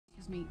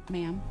me,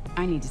 ma'am.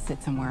 I need to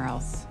sit somewhere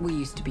else. We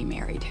used to be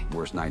married.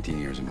 Worst 19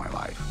 years of my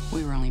life.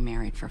 We were only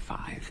married for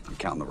 5. I'm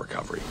counting the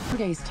recovery. 2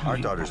 days time. Our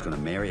daughter's gonna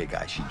marry a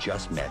guy she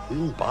just met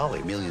in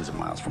Bali, millions of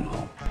miles from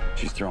home.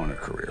 She's throwing her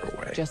career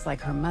away. Just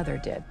like her mother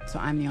did. So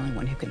I'm the only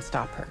one who can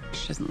stop her.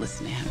 She doesn't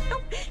listen to him.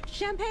 Oh,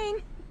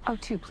 champagne. Oh,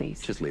 2,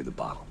 please. Just leave the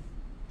bottle.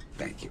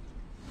 Thank you.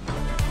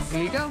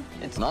 Here you go.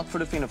 It's not for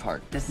the faint of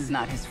heart. This is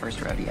not his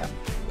first rodeo.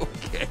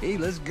 Okay,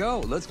 let's go.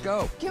 Let's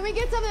go. Can we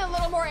get something a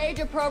little more age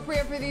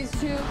appropriate for these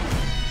two?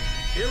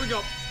 Here we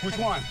go. Which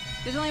one?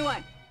 There's only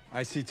one.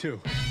 I see 2.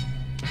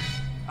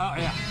 Oh,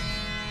 yeah.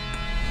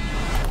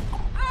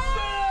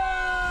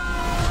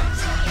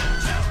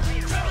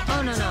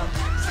 Oh, no.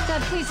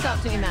 Dad, please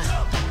stop doing that.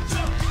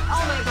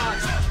 Oh, my God.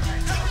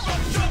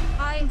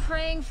 I'm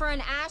praying for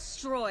an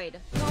asteroid.